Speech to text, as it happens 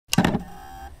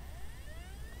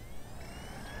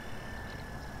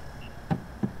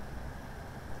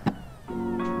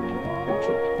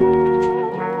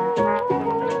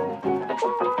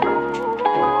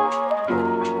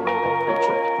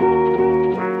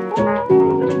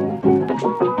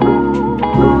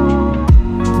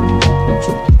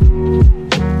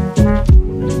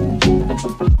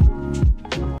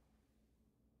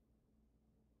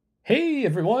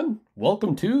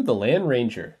to the Land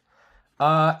Ranger.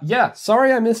 Yeah,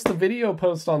 sorry I missed the video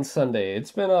post on Sunday.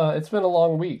 It's been a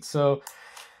long week. So,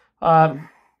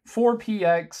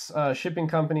 4PX shipping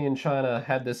company in China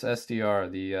had this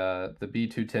SDR, the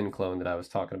B210 clone that I was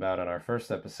talking about in our first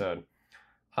episode.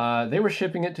 They were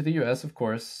shipping it to the US, of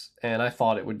course, and I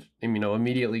thought it would,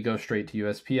 immediately go straight to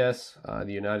USPS,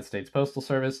 the United States Postal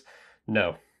Service.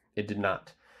 No, it did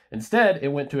not. Instead, it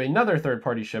went to another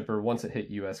third-party shipper once it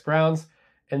hit US grounds,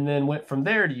 and then went from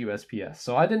there to USPS.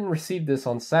 So I didn't receive this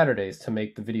on Saturdays to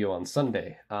make the video on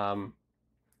Sunday.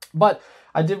 But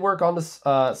I did work on this,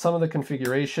 some of the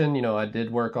configuration. I did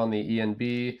work on the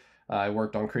eNodeB. I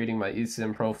worked on creating my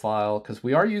eSIM profile, because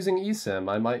we are using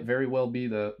eSIM. I might very well be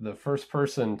the first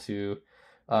person to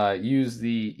use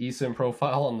the eSIM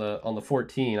profile on the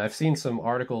 14. I've seen some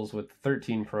articles with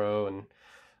 13 Pro and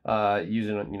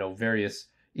using various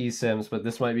eSIMs, but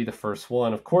this might be the first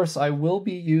one. Of course, I will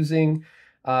be using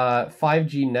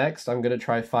 5G next. I'm going to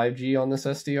try 5G on this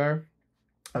SDR.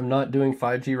 I'm not doing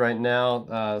 5G right now,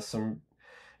 and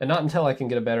not until I can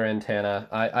get a better antenna.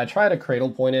 I tried a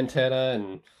cradle point antenna,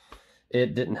 and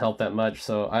it didn't help that much,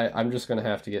 so I'm just going to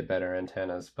have to get better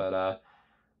antennas. But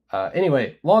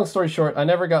anyway, long story short, I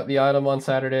never got the item on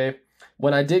Saturday.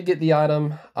 When I did get the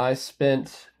item, I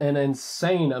spent an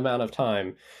insane amount of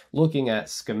time looking at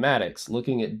schematics,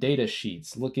 looking at data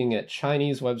sheets, looking at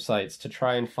Chinese websites to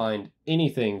try and find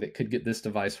anything that could get this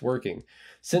device working.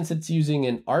 Since it's using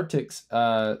an Arctic 7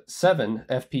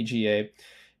 FPGA,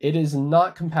 it is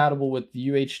not compatible with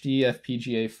UHD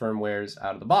FPGA firmwares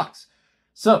out of the box.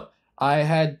 So I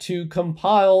had to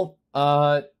compile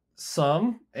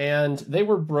some, and they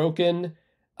were broken.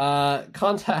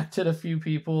 Contacted a few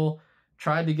people,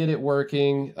 tried to get it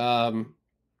working,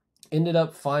 ended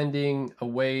up finding a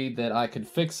way that I could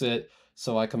fix it,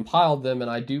 so I compiled them,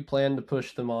 and I do plan to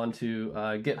push them onto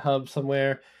GitHub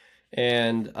somewhere.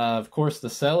 And of course, the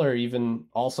seller even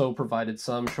also provided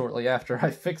some shortly after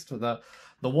I fixed the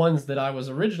ones that I was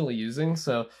originally using.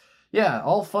 So yeah,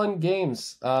 all fun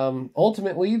games.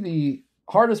 Ultimately, the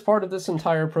hardest part of this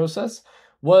entire process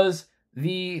was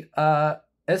the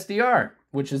SDR,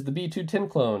 which is the B210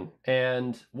 clone.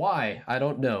 And why? I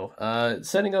don't know.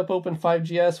 Setting up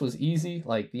Open5GS was easy,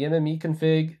 like the MME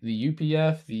config, the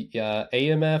UPF, the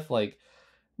AMF, like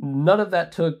none of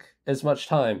that took as much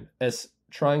time as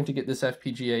trying to get this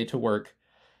FPGA to work.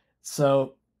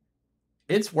 So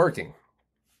it's working.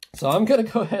 So I'm going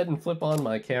to go ahead and flip on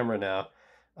my camera now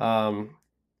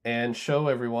and show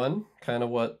everyone kind of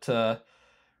what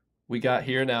we got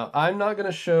here. Now, I'm not going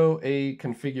to show a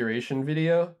configuration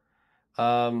video.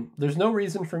 There's no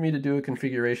reason for me to do a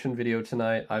configuration video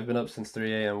tonight. I've been up since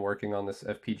 3 a.m. working on this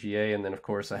FPGA, and then of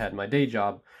course I had my day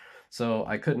job, so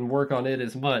I couldn't work on it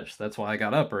as much. That's why I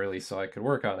got up early, so I could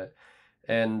work on it.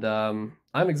 And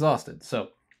I'm exhausted, so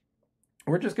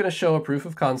we're just going to show a proof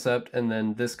of concept, and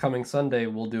then this coming Sunday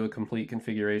we'll do a complete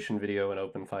configuration video in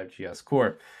Open5GS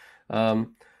Core.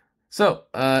 So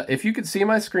if you could see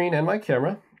my screen and my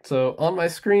camera, so on my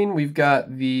screen we've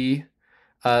got the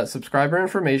subscriber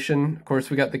information. Of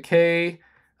course, we got the K,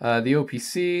 the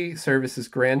OPC, services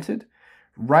granted.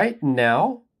 Right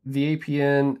now, the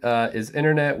APN is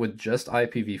internet with just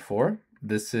IPv4.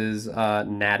 This is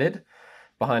NATed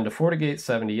behind a FortiGate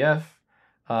 70F.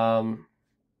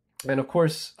 And of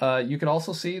course, you can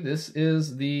also see this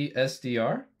is the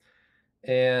SDR.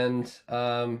 And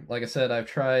like I said, I've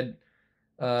tried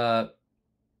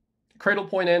cradle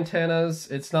point antennas.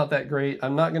 It's not that great.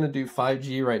 I'm not going to do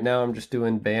 5G right now. I'm just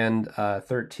doing band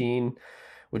 13,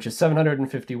 which is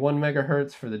 751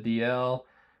 megahertz for the DL.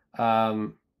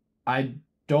 I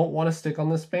don't want to stick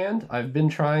on this band. I've been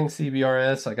trying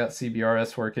CBRS. I got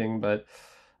CBRS working, but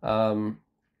I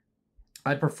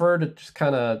prefer to just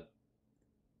kind of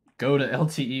go to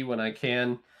LTE when I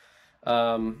can,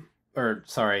 or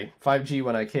sorry, 5G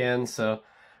when I can. So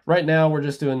right now we're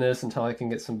just doing this until I can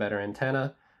get some better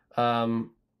antenna.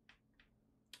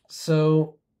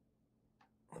 So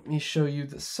let me show you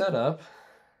the setup.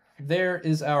 There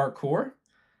is our core.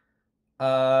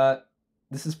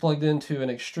 This is plugged into an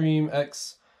Extreme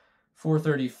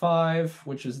X435,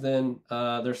 which is then,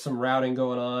 there's some routing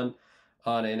going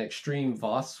on an Extreme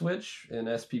VOS switch in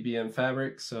SPBM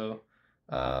fabric. So,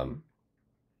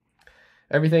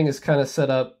 everything is kind of set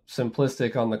up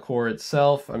simplistic on the core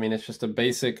itself. I mean, it's just a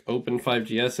basic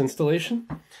Open5GS installation.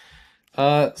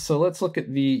 So let's look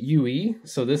at the UE.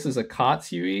 So this is a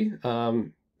COTS UE.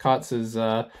 COTS is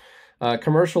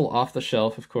commercial off the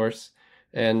shelf, of course.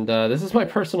 And this is my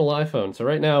personal iPhone. So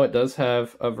right now it does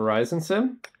have a Verizon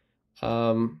SIM.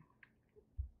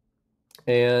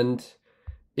 And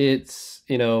it's,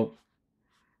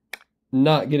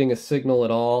 not getting a signal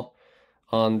at all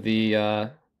on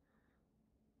the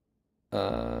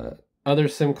other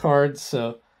SIM cards.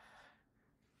 So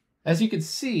as you can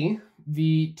see,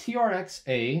 the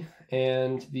TRX-A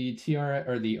and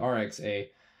the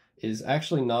RX-A is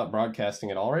actually not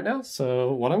broadcasting at all right now.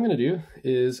 So what I'm going to do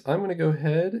is I'm going to go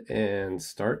ahead and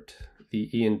start the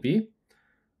eNodeB.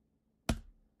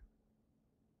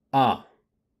 Ah,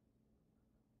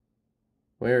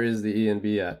 where is the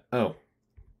eNodeB at? Oh,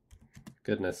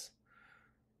 goodness.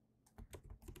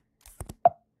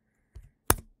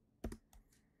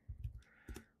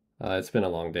 It's been a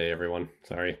long day, everyone.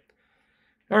 Sorry.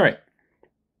 All right.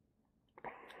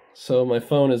 So my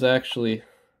phone is actually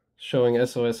showing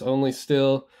SOS only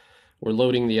still. We're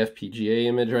loading the FPGA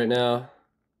image right now.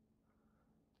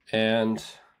 And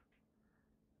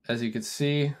as you can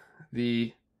see,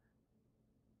 the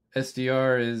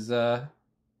SDR is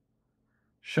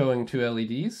showing 2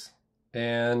 LEDs.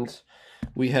 And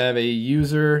we have a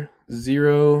user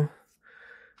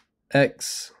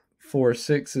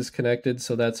 0x46 is connected,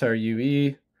 so that's our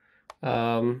UE.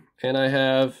 And I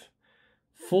have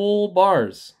full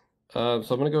bars. So I'm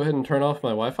going to go ahead and turn off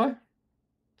my Wi-Fi.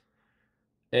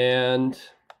 And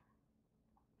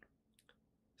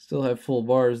still have full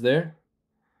bars there.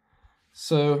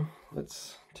 So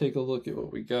let's take a look at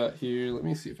what we got here. Let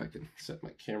me see if I can set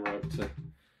my camera up to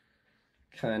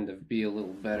kind of be a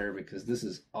little better, because this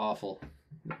is awful.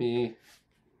 Let me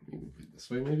put it this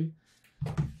way maybe.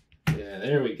 Yeah,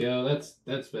 there we go. That's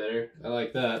better. I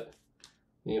like that.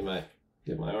 Get my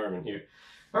arm in here.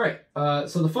 All right.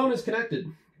 So the phone is connected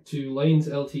to Lane's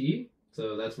LTE.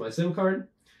 So that's my SIM card.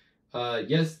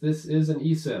 Yes, this is an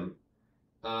eSIM.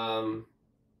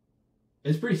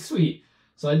 It's pretty sweet.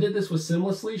 So I did this with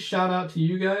Simlessly. Shout out to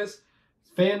you guys.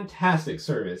 Fantastic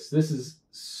service. This is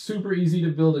super easy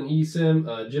to build an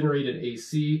eSIM, generated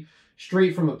AC,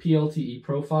 straight from a PLTE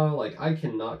profile. Like, I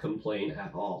cannot complain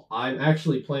at all. I'm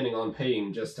actually planning on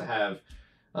paying just to have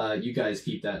you guys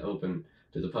keep that open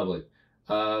to the public.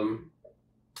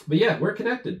 But yeah, we're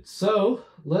connected. So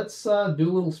let's do a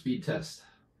little speed test.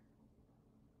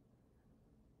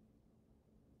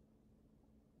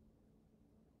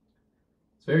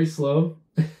 It's very slow.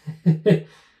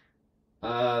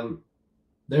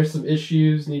 There's some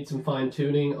issues, need some fine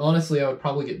tuning. Honestly, I would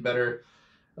probably get better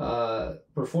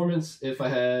performance if I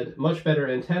had much better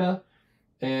antenna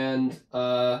and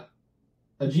a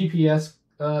GPS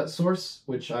source,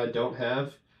 which I don't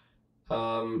have.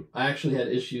 I actually had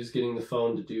issues getting the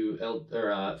phone to do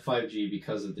 5G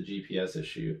because of the GPS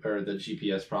issue, or the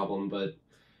GPS problem, but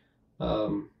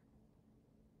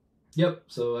yep,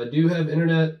 so I do have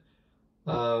internet.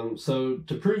 So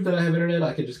to prove that I have internet,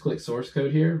 I could just click source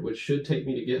code here, which should take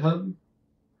me to GitHub.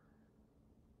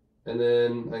 And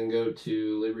then I can go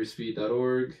to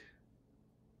libryspeed.org.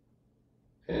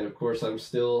 And of course, I'm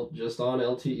still just on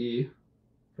LTE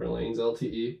for Lane's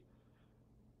LTE.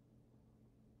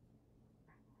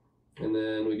 And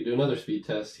then we can do another speed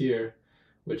test here,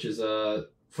 which is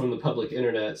from the public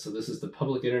internet. So this is the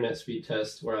public internet speed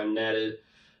test where I'm natted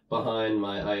behind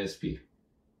my ISP.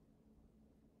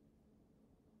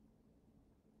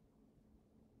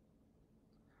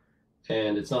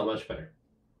 And it's not much better.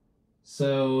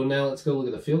 So now let's go look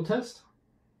at the field test.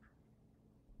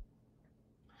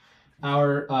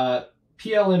 Our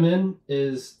PLMN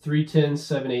is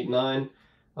 310.789.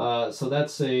 So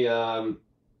that's a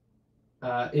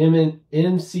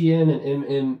MCN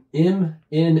and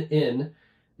MNN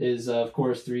is of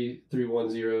course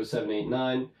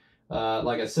 310.789.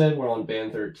 Like I said, we're on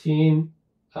band 13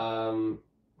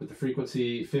 with the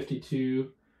frequency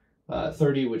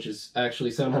 5230, which is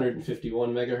actually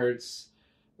 751 megahertz.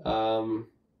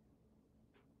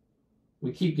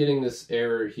 We keep getting this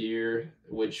error here,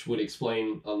 which would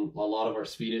explain a lot of our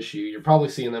speed issue. You're probably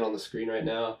seeing that on the screen right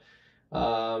now.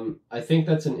 I think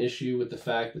that's an issue with the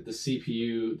fact that the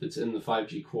CPU that's in the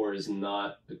 5G core is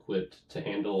not equipped to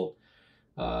handle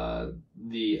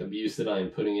the abuse that I'm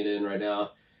putting it in right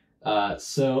now.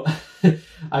 So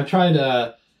I've tried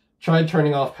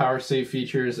turning off power save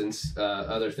features and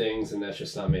other things, and that's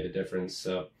just not made a difference.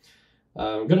 So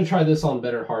I'm going to try this on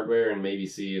better hardware and maybe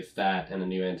see if that and a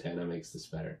new antenna makes this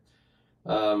better.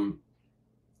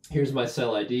 Here's my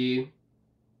cell ID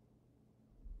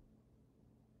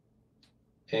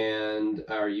and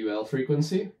our UL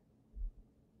frequency.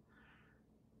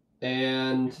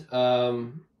 And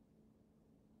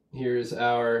here's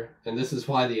our, and this is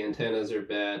why the antennas are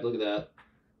bad. Look at that.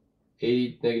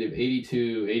 negative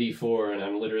 82, 84, and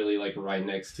I'm literally like right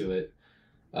next to it.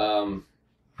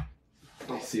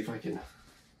 Let's see if I can.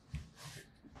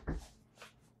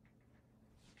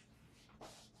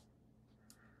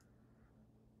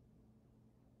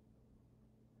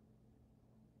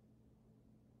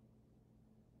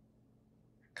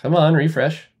 Come on,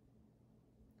 refresh.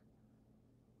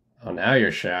 Oh, now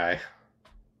you're shy.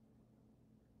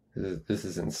 This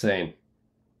is insane.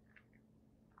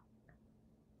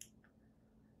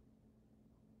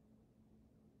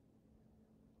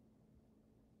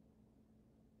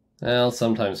 Well,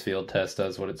 sometimes field test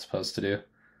does what it's supposed to do.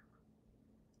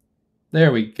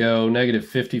 There we go, negative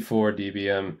 54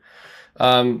 dBm.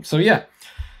 So yeah.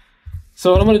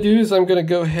 So what I'm going to do is I'm going to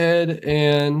go ahead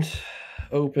and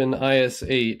open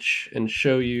ISH and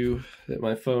show you that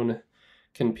my phone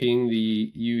can ping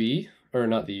the UE, or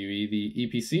not the UE, the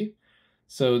EPC.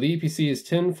 So the EPC is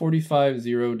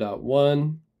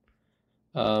 10.45.0.1.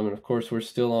 And of course we're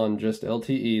still on just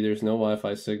LTE, there's no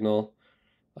Wi-Fi signal.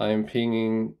 I am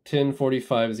pinging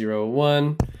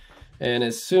 10.45.0.1, and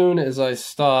as soon as I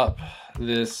stop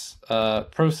this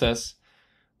process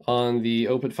on the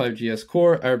Open5GS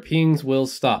core, our pings will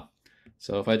stop.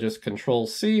 So if I just Control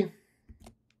C,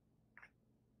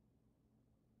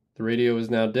 the radio is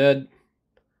now dead,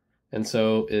 and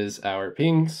so is our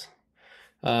pings.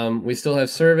 We still have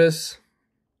service,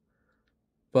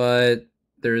 but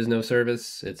there is no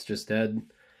service, it's just dead.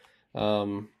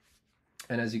 And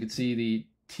as you can see, the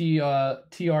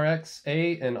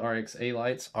TRX-A and RX-A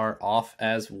lights are off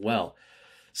as well.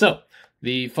 So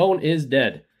the phone is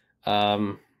dead.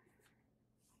 And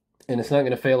it's not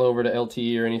going to fail over to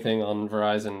LTE or anything on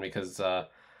Verizon because I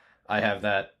have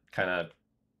that kind of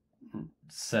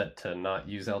set to not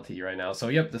use LTE right now. So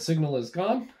yep, the signal is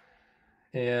gone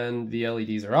and the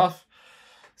LEDs are off.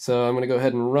 So I'm going to go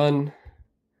ahead and run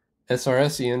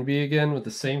SRS eNodeB again with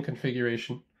the same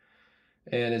configuration.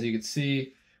 And as you can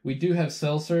see, we do have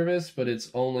cell service, but it's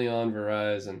only on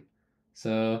Verizon.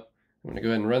 So I'm going to go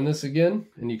ahead and run this again,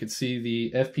 and you can see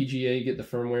the FPGA get the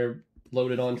firmware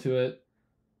loaded onto it,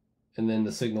 and then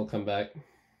the signal come back.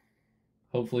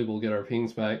 Hopefully we'll get our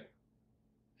pings back.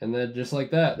 And then just like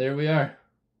that, there we are.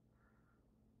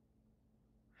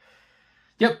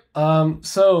 Yep,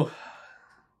 so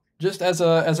just as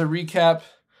a recap,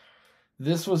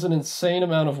 this was an insane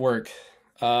amount of work.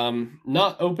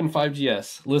 Not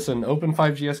Open5GS. Listen,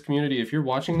 Open5GS community, if you're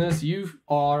watching this, you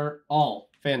are all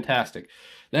fantastic.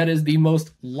 That is the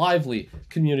most lively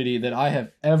community that I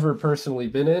have ever personally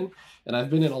been in, and I've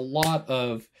been in a lot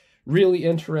of really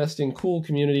interesting, cool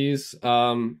communities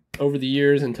over the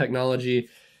years in technology,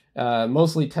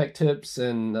 mostly tech tips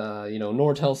and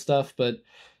Nortel stuff, but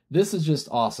this is just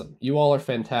awesome. You all are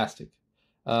fantastic.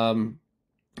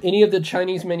 Any of the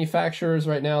Chinese manufacturers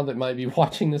right now that might be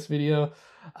watching this video,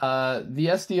 the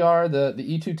SDR,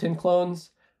 the E210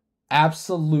 clones,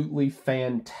 absolutely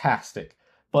fantastic.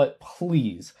 But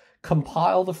please,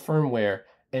 compile the firmware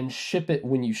and ship it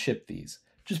when you ship these.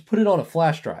 Just put it on a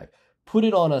flash drive. Put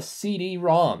it on a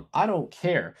CD-ROM. I don't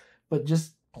care. But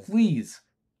just please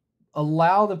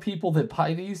allow the people that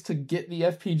buy these to get the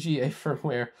FPGA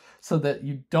firmware so that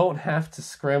you don't have to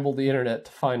scramble the internet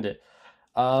to find it.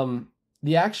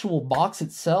 The actual box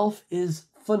itself is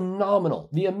phenomenal.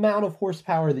 The amount of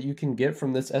horsepower that you can get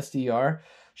from this SDR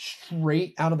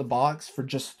straight out of the box for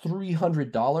just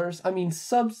 $300. I mean,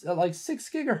 like 6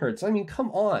 gigahertz. I mean, come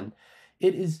on.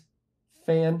 It is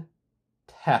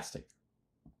fantastic.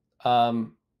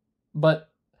 But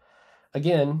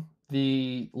again,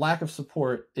 the lack of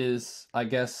support is, I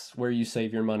guess, where you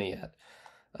save your money at.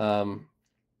 I'm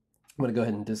going to go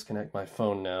ahead and disconnect my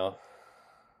phone now.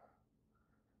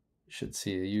 You should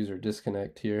see a user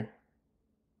disconnect here.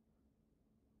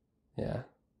 Yeah.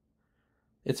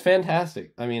 It's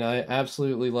fantastic. I mean, I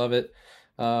absolutely love it.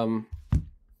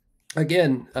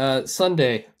 Again,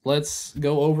 Sunday, let's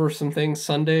go over some things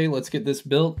Sunday. Let's get this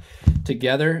built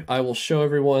together. I will show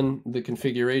everyone the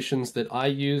configurations that I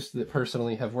used that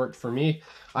personally have worked for me.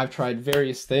 I've tried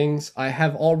various things. I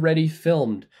have already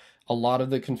filmed a lot of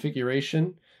the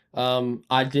configuration.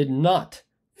 I did not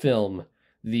film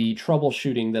the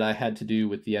troubleshooting that I had to do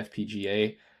with the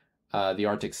FPGA, the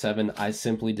Arctic 7. I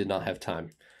simply did not have time.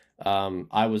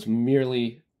 I was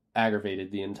merely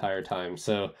aggravated the entire time.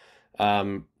 So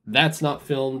that's not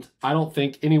filmed. I don't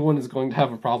think anyone is going to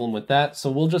have a problem with that. So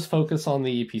we'll just focus on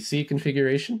the EPC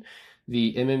configuration,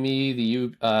 the MME, the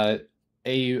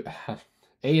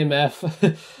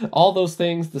AMF, all those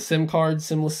things, the SIM card,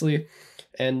 SIMlessly,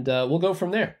 and we'll go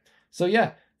from there. So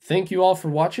yeah, thank you all for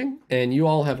watching, and you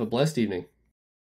all have a blessed evening.